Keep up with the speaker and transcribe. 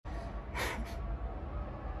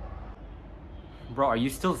Bro, are you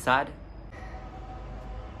still sad?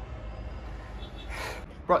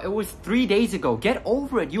 Bro, it was 3 days ago. Get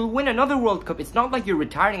over it. You'll win another World Cup. It's not like you're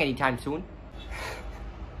retiring anytime soon.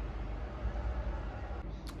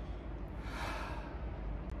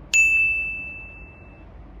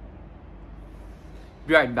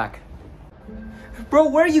 Be right back. Bro,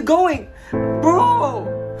 where are you going? Bro!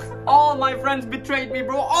 All my friends betrayed me,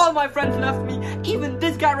 bro. All my friends left me. Even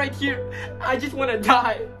this guy right here. I just want to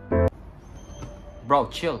die. Bro,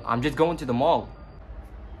 chill. I'm just going to the mall.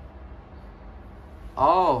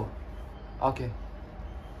 Oh. Okay.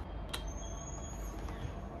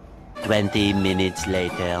 20 minutes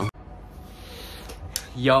later.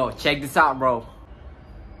 Yo, check this out, bro.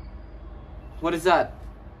 What is that?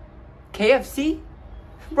 KFC?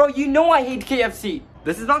 Bro, you know I hate KFC.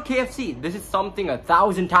 This is not KFC. This is something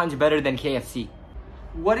 1,000 times better than KFC.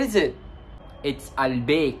 What is it? It's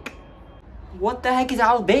Baik. What the heck is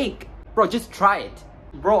Baik? Bro, just try it.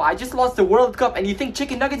 Bro, I just lost the World Cup and you think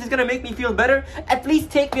chicken nuggets is gonna make me feel better? At least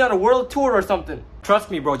take me on a world tour or something.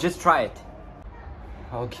 Trust me, bro, just try it.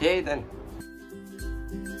 Okay, then.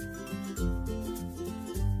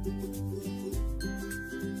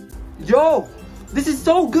 Yo, this is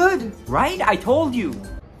so good. Right? I told you.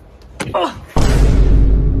 Ugh.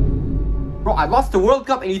 Bro, I lost the World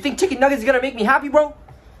Cup and you think chicken nuggets is gonna make me happy, bro?